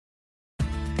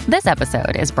This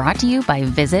episode is brought to you by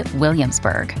Visit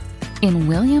Williamsburg. In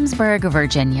Williamsburg,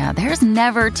 Virginia, there's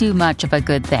never too much of a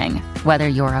good thing. Whether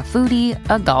you're a foodie,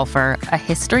 a golfer, a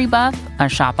history buff, a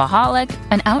shopaholic,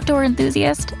 an outdoor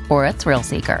enthusiast, or a thrill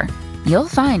seeker, you'll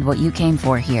find what you came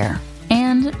for here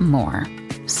and more.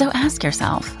 So ask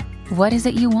yourself, what is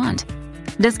it you want?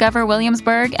 Discover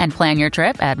Williamsburg and plan your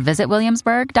trip at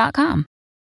visitwilliamsburg.com.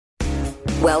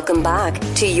 Welcome back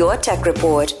to Your Tech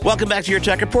Report. Welcome back to Your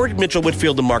Tech Report. Mitchell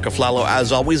Whitfield and Mark Aflalo.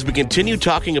 As always, we continue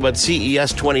talking about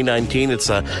CES 2019.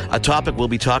 It's a topic we'll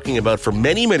be talking about for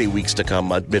many, many weeks to come,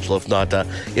 Mitchell,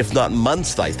 if not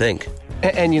months, I think.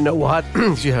 And you know what?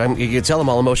 You can tell I'm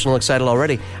all emotional, excited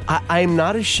already. I'm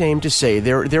not ashamed to say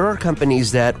there are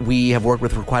companies that we have worked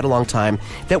with for quite a long time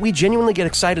that we genuinely get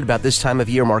excited about this time of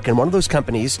year, Mark. And one of those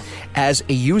companies, as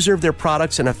a user of their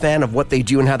products and a fan of what they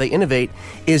do and how they innovate,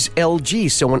 is LG.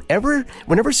 So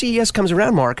whenever CES comes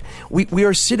around, Mark, we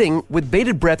are sitting with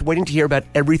bated breath waiting to hear about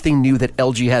everything new that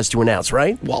LG has to announce,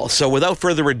 right? Well, so without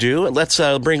further ado, let's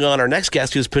bring on our next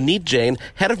guest, who's Puneet Jain,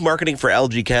 Head of Marketing for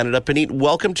LG Canada. Puneet,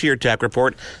 welcome to Your Tech Report.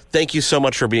 Thank you so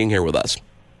much for being here with us.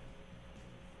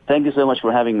 Thank you so much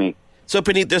for having me. So,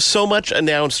 Puneet, there's so much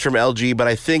announced from LG, but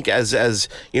I think as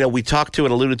you know, we talked to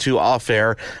and alluded to off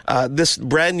air, this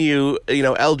brand new,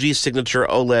 LG Signature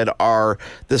OLED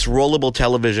this rollable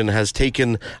television has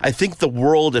taken, I think, the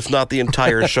world, if not the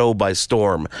entire show, by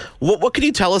storm. What can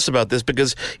you tell us about this?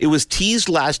 Because it was teased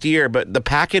last year, but the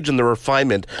package and the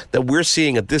refinement that we're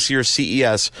seeing at this year's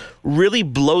CES really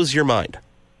blows your mind.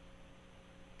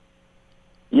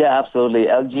 Yeah, absolutely.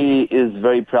 LG is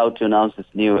very proud to announce this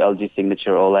new LG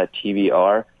Signature OLED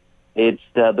TVR. It's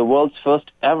the world's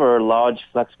first ever large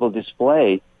flexible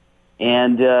display.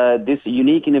 And this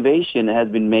unique innovation has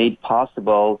been made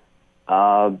possible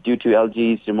due to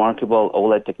LG's remarkable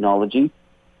OLED technology.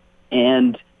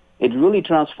 And it really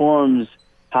transforms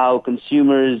how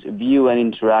consumers view and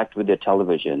interact with their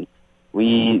television.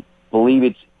 We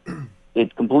believe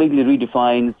it completely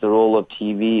redefines the role of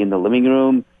TV in the living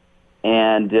room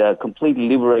and completely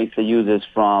liberates the users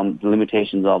from the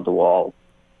limitations of the wall.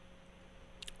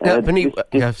 Puneet,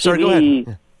 sorry, go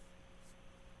ahead.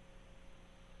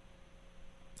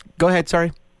 Go ahead,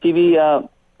 sorry. TV,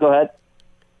 go ahead.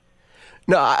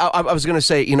 No, I was going to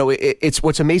say, it's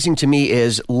what's amazing to me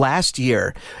is last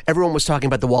year, everyone was talking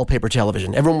about the wallpaper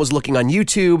television. Everyone was looking on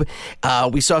YouTube.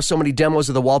 We saw so many demos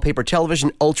of the wallpaper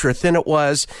television, ultra thin it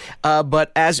was.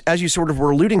 But as you sort of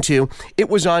were alluding to, it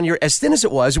was as thin as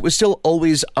it was still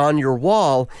always on your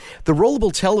wall. The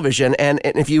rollable television, and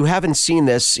if you haven't seen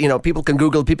this, people can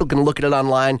Google, people can look at it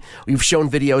online. We've shown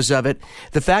videos of it.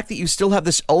 The fact that you still have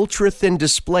this ultra thin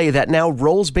display that now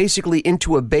rolls basically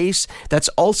into a base that's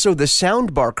also the sound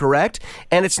bar, correct?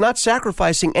 And it's not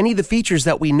sacrificing any of the features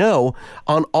that we know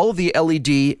on all of the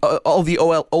all the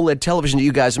OLED television that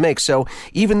you guys make. So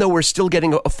even though we're still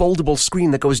getting a foldable screen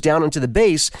that goes down into the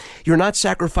base, you're not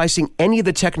sacrificing any of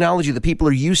the technology that people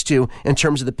are used to in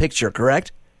terms of the picture,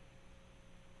 correct?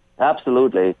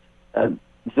 Absolutely. The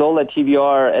OLED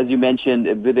TVR, as you mentioned,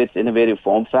 with its innovative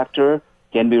form factor,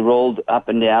 can be rolled up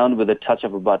and down with a touch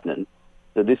of a button.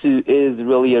 So this is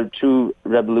really a true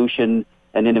revolution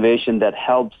and innovation that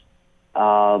helps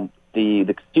the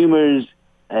consumers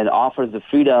and offers the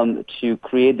freedom to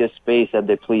create their space as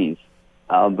they please.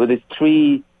 With its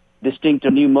three distinct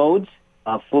new modes,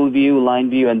 full view, line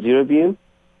view, and zero view,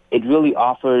 it really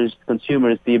offers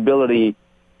consumers the ability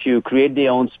to create their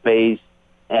own space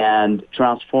and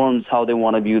transforms how they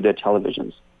want to view their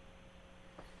televisions.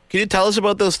 Can you tell us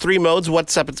about those three modes? What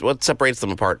separates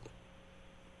them apart?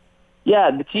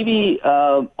 Yeah, the TV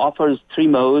offers three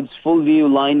modes: full view,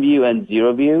 line view, and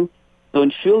zero view. So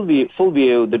in full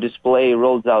view, the display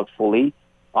rolls out fully,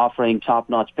 offering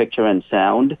top-notch picture and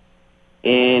sound.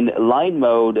 In line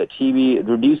mode, TV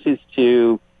reduces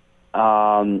to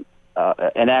and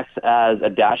acts as a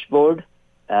dashboard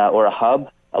or a hub,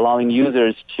 allowing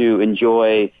users to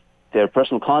enjoy their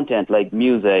personal content like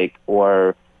music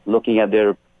or looking at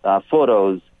their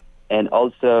photos, and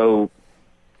also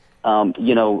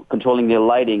controlling their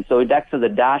lighting. So it acts as a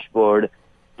dashboard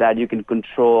that you can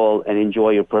control and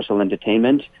enjoy your personal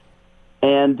entertainment.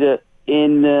 And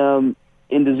in the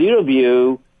zero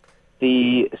view,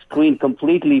 the screen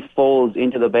completely folds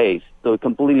into the base. So it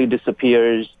completely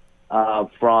disappears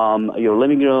from your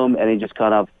living room, and it just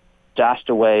kind of dashed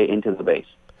away into the base.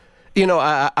 You know,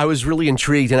 I was really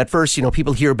intrigued. And at first, you know,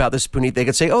 people hear about this, Puneet, they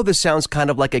could say, oh, this sounds kind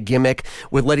of like a gimmick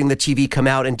with letting the TV come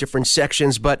out in different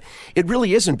sections. But it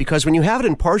really isn't, because when you have it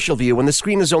in partial view, when the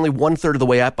screen is only 1/3 of the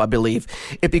way up, I believe,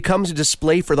 it becomes a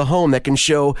display for the home that can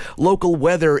show local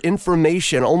weather,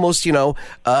 information, almost, you know,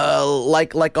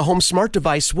 like a home smart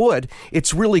device would.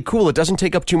 It's really cool. It doesn't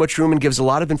take up too much room and gives a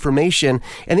lot of information.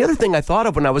 And the other thing I thought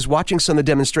of when I was watching some of the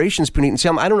demonstrations, Puneet and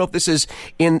Sam, I don't know if this is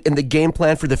in the game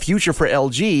plan for the future for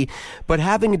LG, but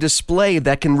having a display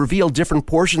that can reveal different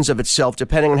portions of itself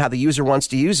depending on how the user wants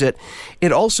to use it,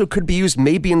 it also could be used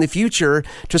maybe in the future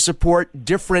to support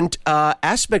different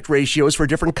aspect ratios for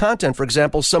different content. For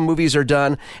example, some movies are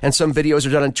done and some videos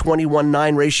are done in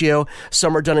 21:9 ratio,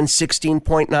 some are done in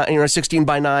 16.9,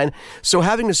 16:9. So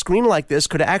having a screen like this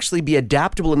could actually be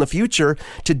adaptable in the future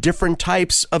to different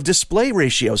types of display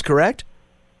ratios, correct?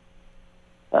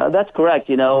 That's correct.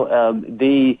 You know,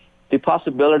 the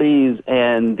possibilities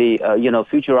and the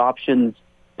future options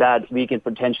that we can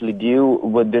potentially do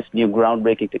with this new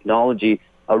groundbreaking technology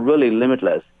are really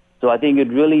limitless. So I think it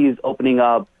really is opening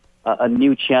up a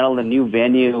new channel, a new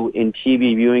venue in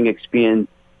TV viewing experience,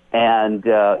 and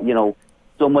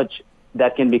so much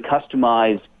that can be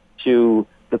customized to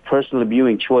the personal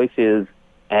viewing choices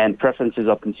and preferences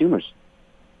of consumers.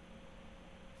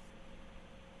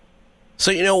 So,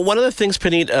 you know, one of the things,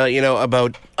 Puneet,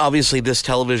 about obviously this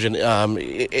television,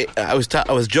 I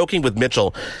was joking with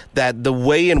Mitchell that the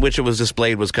way in which it was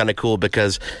displayed was kind of cool,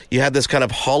 because you had this kind of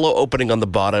hollow opening on the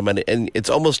bottom, and it's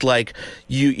almost like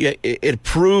it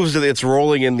proves that it's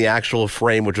rolling in the actual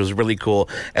frame, which was really cool.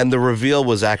 And the reveal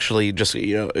was actually just,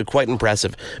 quite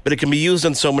impressive. But it can be used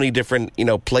in so many different,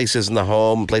 places in the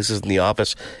home, places in the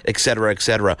office, et cetera, et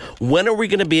cetera. When are we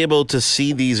going to be able to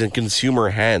see these in consumer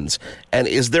hands? And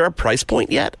is there a price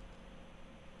point yet?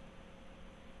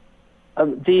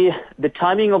 The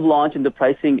timing of launch and the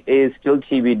pricing is still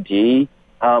TBD,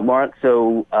 Mark.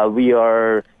 So we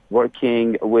are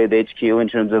working with HQ in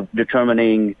terms of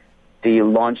determining the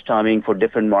launch timing for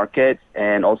different markets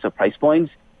and also price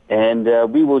points. And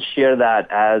we will share that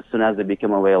as soon as they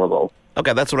become available.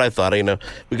 Okay, that's what I thought.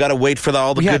 We got to wait for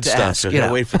all the good stuff. We got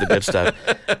to wait for the good stuff.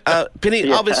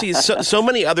 Penny, obviously, so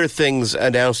many other things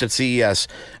announced at CES.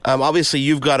 Obviously,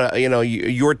 you've got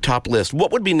your top list.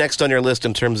 What would be next on your list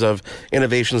in terms of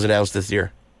innovations announced this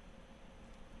year?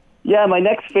 Yeah, my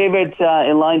next favorite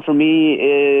in line for me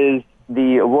is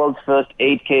the world's first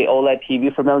 8K OLED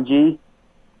TV from LG.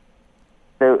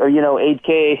 So,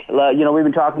 8K. We've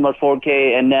been talking about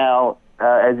 4K, and now,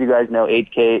 as you guys know,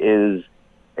 8K is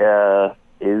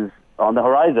on the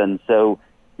horizon. So,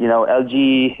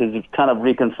 LG has kind of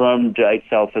reconfirmed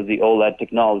itself as the OLED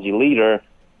technology leader,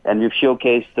 and we've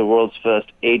showcased the world's first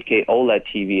 8K OLED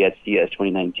TV at CES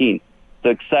 2019. So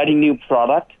exciting new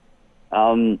product.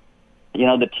 The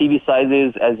TV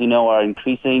sizes, as you know, are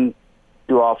increasing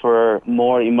to offer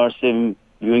more immersive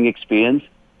viewing experience.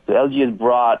 So LG has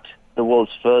brought the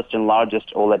world's first and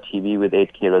largest OLED TV with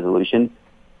 8K resolution.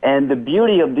 And the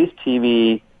beauty of this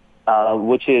TV,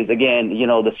 which is, again,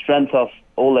 the strength of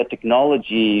OLED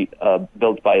technology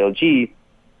built by LG,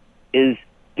 is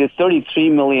there's 33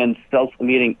 million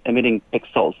self-emitting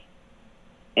pixels,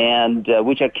 and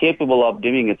which are capable of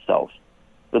dimming itself.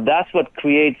 So that's what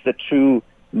creates the true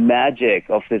magic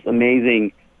of this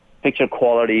amazing picture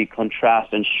quality,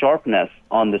 contrast, and sharpness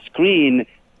on the screen.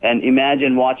 And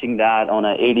imagine watching that on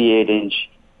an 88-inch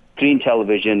screen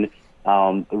television,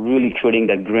 really creating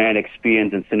that grand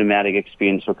experience and cinematic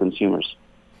experience for consumers.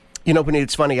 Puneet,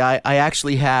 it's funny. I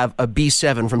actually have a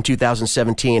B7 from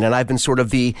 2017, and I've been sort of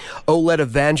the OLED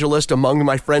evangelist among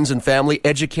my friends and family,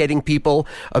 educating people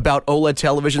about OLED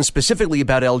television, specifically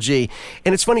about LG.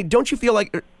 And it's funny, don't you feel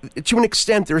like, to an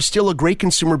extent, there is still a great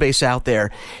consumer base out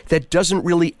there that doesn't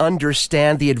really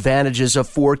understand the advantages of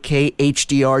 4K,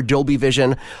 HDR, Dolby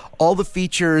Vision, all the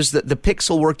features, the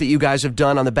pixel work that you guys have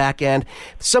done on the back end.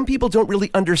 Some people don't really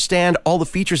understand all the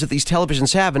features that these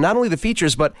televisions have, and not only the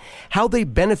features, but how they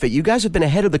benefit. You guys have been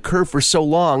ahead of the curve for so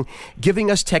long,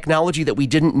 giving us technology that we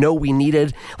didn't know we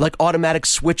needed, like automatic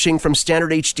switching from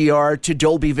standard HDR to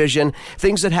Dolby Vision,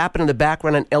 things that happen in the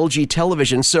background on LG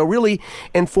television. So really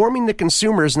informing the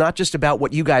consumers, not just about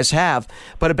what you guys have,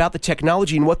 but about the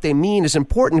technology and what they mean is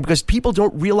important, because people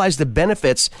don't realize the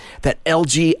benefits that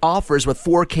LG offers with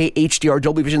 4K, HDR,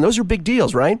 Dolby Vision. Those are big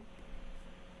deals, right?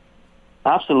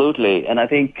 Absolutely. And I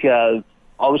think,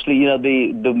 obviously,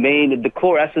 the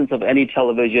core essence of any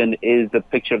television is the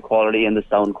picture quality and the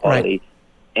sound quality.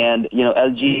 Right. And,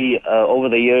 LG over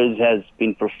the years has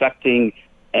been perfecting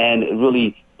and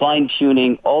really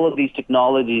fine-tuning all of these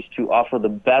technologies to offer the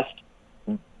best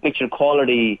picture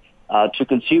quality to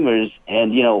consumers.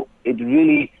 And, it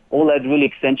really OLED really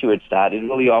accentuates that. It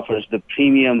really offers the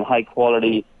premium,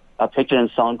 high-quality picture and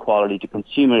sound quality to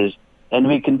consumers. And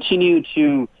we continue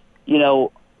to,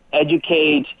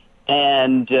 educate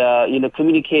and,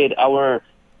 communicate our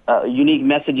unique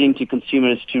messaging to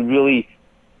consumers to really,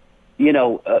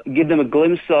 give them a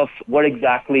glimpse of what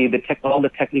exactly all the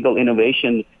technical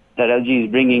innovation that LG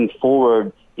is bringing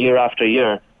forward year after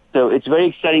year. So it's a very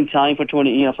exciting time for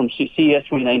from CES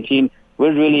 2019.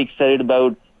 We're really excited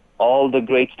about all the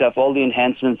great stuff, all the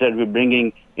enhancements that we're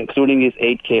bringing, including this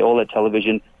 8K OLED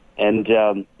television. And,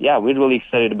 we're really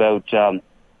excited about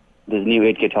these new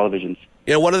 8K televisions.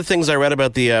 One of the things I read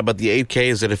about the 8K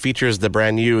is that it features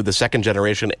the second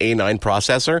generation A9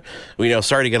 processor.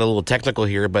 Sorry to get a little technical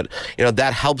here, but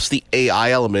that helps the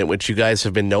AI element, which you guys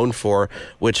have been known for,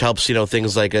 which helps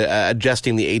things like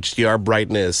adjusting the HDR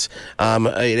brightness.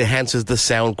 It enhances the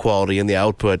sound quality and the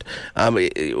output.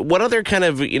 What other kind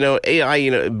of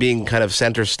AI being kind of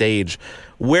center stage?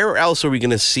 Where else are we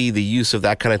going to see the use of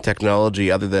that kind of technology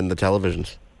other than the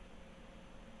televisions?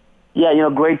 Yeah,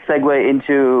 great segue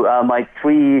into my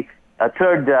third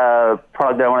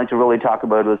product that I wanted to really talk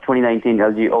about was 2019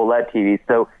 LG OLED TV.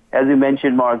 So as you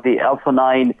mentioned, Mark, the Alpha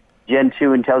 9 Gen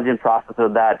 2 intelligent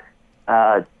processor that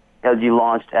LG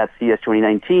launched at CES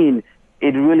 2019,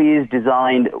 it really is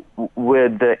designed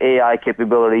with the AI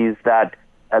capabilities that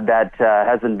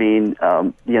hasn't been,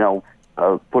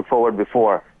 put forward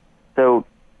before. So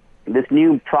this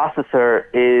new processor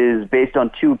is based on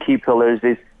two key pillars.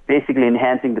 It's basically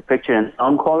enhancing the picture and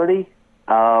sound quality,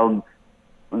 and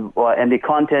the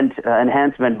content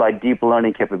enhancement by deep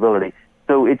learning capability.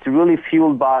 So it's really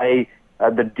fueled by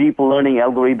the deep learning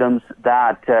algorithms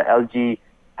that LG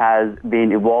has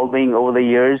been evolving over the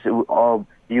years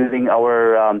using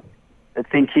our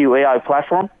ThinQ AI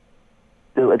platform.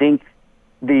 So I think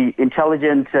the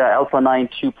intelligent Alpha 9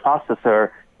 2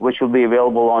 processor, which will be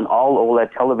available on all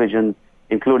OLED televisions,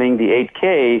 including the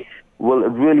 8K, will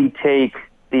really take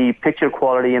the picture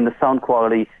quality and the sound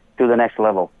quality to the next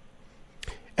level.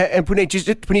 And Puneet,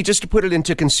 just to put it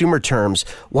into consumer terms,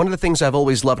 one of the things I've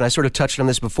always loved, and I sort of touched on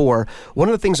this before, one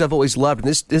of the things I've always loved,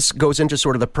 and this goes into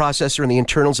sort of the processor and the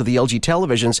internals of the LG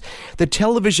televisions, the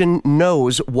television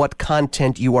knows what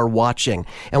content you are watching.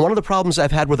 And one of the problems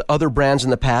I've had with other brands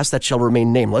in the past that shall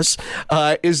remain nameless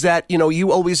is that,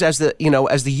 you always as the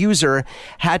user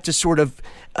had to sort of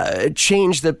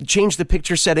change the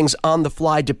picture settings on the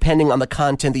fly depending on the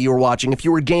content that you were watching. If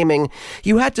you were gaming,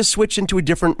 you had to switch into a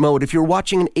different mode. If you were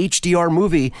watching an HDR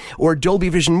movie or a Dolby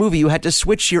Vision movie, you had to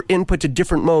switch your input to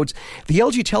different modes. The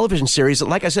LG television series,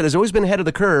 like I said, has always been ahead of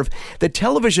the curve. The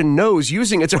television knows,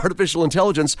 using its artificial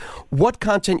intelligence, what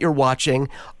content you're watching,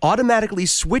 automatically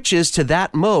switches to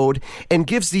that mode, and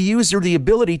gives the user the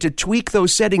ability to tweak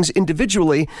those settings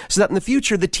individually so that in the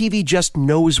future the TV just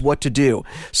knows what to do.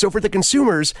 So for the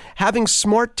consumers, having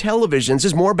smart televisions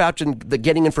is more about the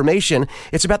getting information.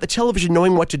 It's about the television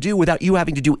knowing what to do without you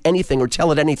having to do anything or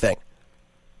tell it anything.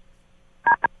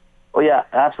 Oh yeah,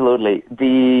 absolutely.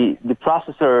 The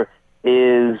processor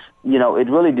is, it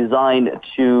really designed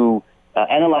to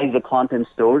analyze the content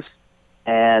source,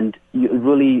 and it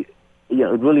really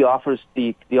offers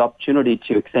the opportunity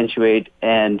to accentuate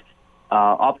and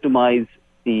optimize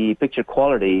the picture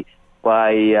quality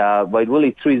by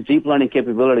really through its deep learning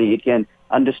capability. It can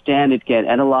understand, it can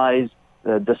analyze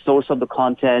the source of the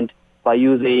content by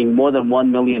using more than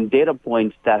 1 million data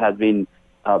points that have been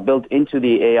built into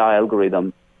the AI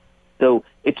algorithm. So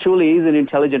it truly is an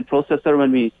intelligent processor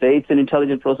when we say it's an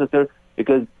intelligent processor,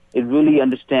 because it really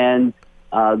understands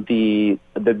the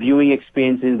viewing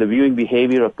experiences, the viewing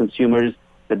behavior of consumers,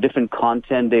 the different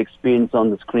content they experience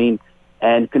on the screen,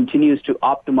 and continues to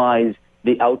optimize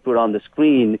the output on the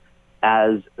screen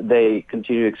as they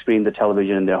continue to experience the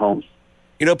television in their homes.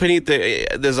 Puneet,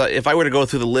 if I were to go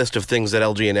through the list of things that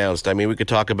LG announced, I mean, we could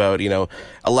talk about,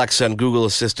 Alexa and Google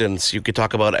Assistants. You could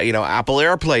talk about, Apple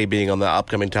AirPlay being on the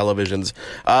upcoming televisions,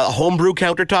 homebrew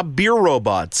countertop beer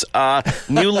robots,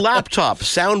 new laptop,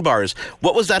 soundbars.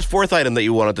 What was that fourth item that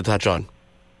you wanted to touch on?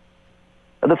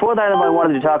 The fourth item I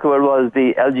wanted to talk about was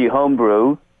the LG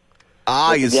Homebrew.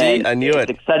 See, I knew it. It's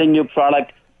an exciting new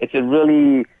product. It's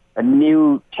a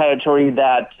new territory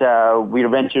that we're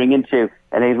venturing into,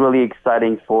 and it's really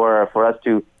exciting for us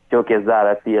to showcase that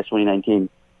at CES 2019.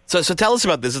 So tell us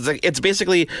about this. It's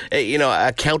basically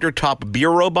a countertop beer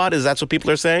robot. Is that what people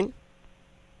are saying?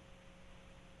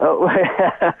 Oh,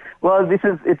 well,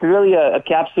 it's really a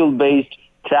capsule-based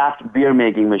craft beer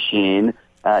making machine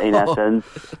in essence.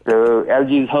 So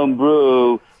LG's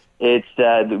Homebrew, it's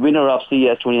the winner of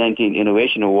CES 2019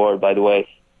 Innovation Award, by the way.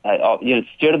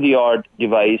 State-of-the-art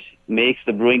device, makes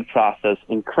the brewing process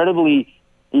incredibly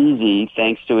easy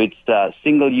thanks to its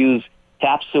single-use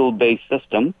capsule-based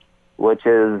system, which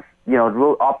is,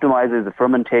 optimizes the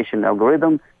fermentation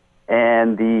algorithm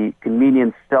and the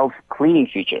convenient self-cleaning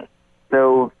feature.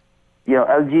 So,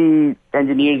 LG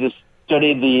engineers have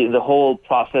studied the whole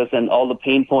process and all the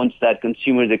pain points that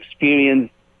consumers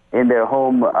experience in their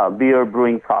home beer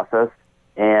brewing process.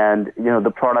 And,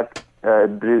 the product,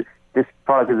 this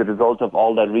product is a result of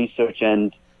all that research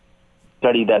and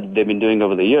study that they've been doing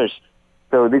over the years.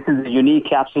 So this is a unique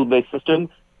capsule-based system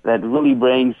that really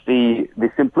brings the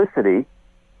simplicity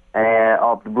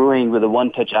of brewing with a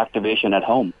one-touch activation at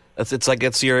home. It's like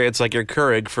your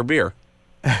Keurig for beer.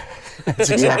 That's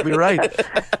exactly right.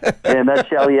 In a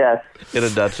nutshell, yes. In a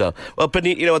nutshell. Well,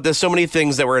 Puneet, there's so many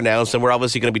things that were announced, and we're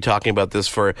obviously going to be talking about this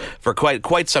for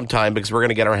quite some time because we're going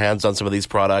to get our hands on some of these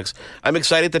products. I'm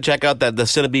excited to check out the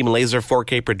Cinebeam Laser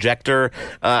 4K projector.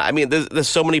 There's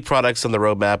so many products on the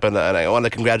roadmap, and I want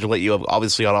to congratulate you,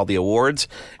 obviously, on all the awards.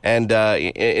 And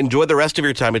enjoy the rest of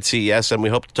your time at CES, and we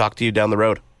hope to talk to you down the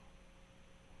road.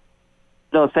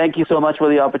 No, thank you so much for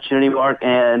the opportunity, Mark.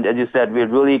 And as you said, we're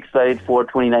really excited for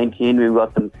 2019. We've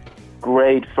got some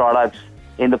great products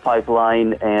in the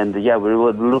pipeline. And,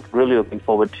 we're really looking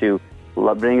forward to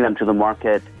bringing them to the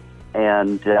market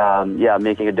and,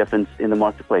 making a difference in the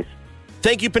marketplace.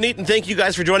 Thank you, Puneet, and thank you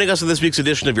guys for joining us on this week's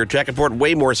edition of Your Tech Report.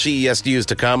 Way more CES news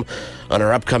to come on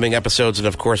our upcoming episodes, and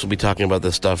of course, we'll be talking about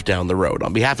this stuff down the road.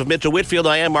 On behalf of Mitchell Whitfield,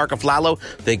 I am Mark Aflalo.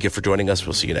 Thank you for joining us.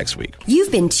 We'll see you next week.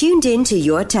 You've been tuned in to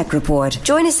Your Tech Report.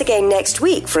 Join us again next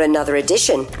week for another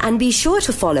edition. And be sure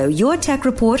to follow Your Tech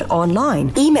Report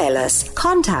online. Email us,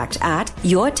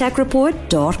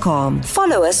 contact@yourtechreport.com.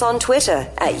 Follow us on Twitter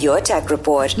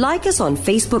 @YourTechReport. Like us on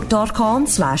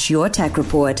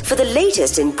Facebook.com/YourTechReport. For the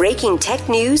latest in breaking tech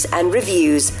news and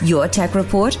reviews,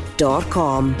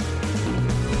 YourTechReport.com.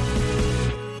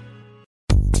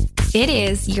 It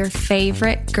is your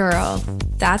favorite girl.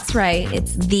 That's right,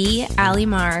 it's the Allie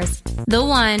Mars, the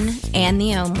one and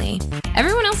the only.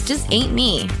 Everyone else just ain't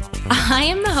me. I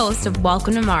am the host of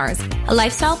Welcome to Mars, a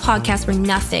lifestyle podcast where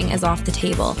nothing is off the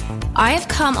table. I have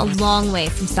come a long way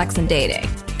from sex and dating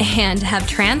and have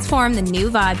transformed the new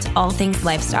vibe to all things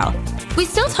lifestyle. We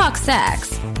still talk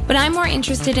sex, but I'm more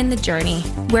interested in the journey,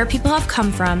 where people have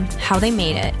come from, how they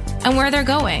made it, and where they're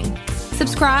going.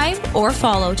 Subscribe or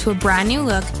follow to a brand new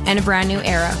look and a brand new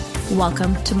era.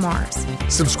 Welcome to Mars.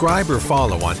 Subscribe or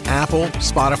follow on Apple,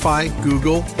 Spotify,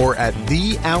 Google, or at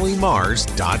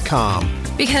thealliemars.com.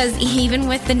 Because even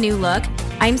with the new look,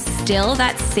 I'm still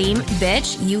that same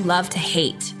bitch you love to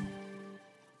hate.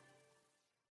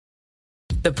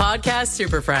 The Podcast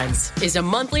Super Friends is a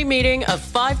monthly meeting of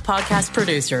 5 podcast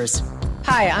producers.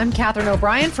 Hi, I'm Katherine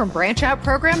O'Brien from Branch Out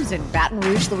Programs in Baton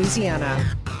Rouge, Louisiana.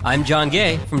 I'm John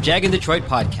Gay from Jag and Detroit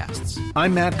Podcasts.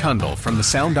 I'm Matt Kundle from the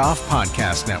Sound Off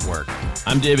Podcast Network.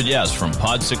 I'm David Yaz from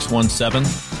Pod 617,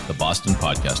 the Boston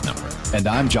Podcast Network. And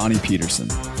I'm Johnny Peterson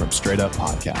from Straight Up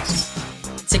Podcasts.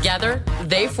 Together,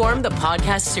 they form the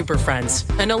Podcast Super Friends,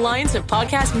 an alliance of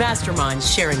podcast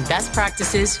masterminds sharing best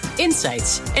practices,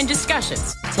 insights, and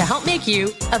discussions to help make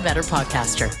you a better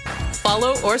podcaster.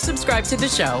 Follow or subscribe to the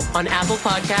show on Apple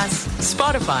Podcasts,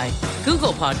 Spotify,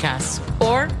 Google Podcasts,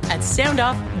 or at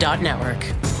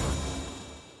soundoff.network.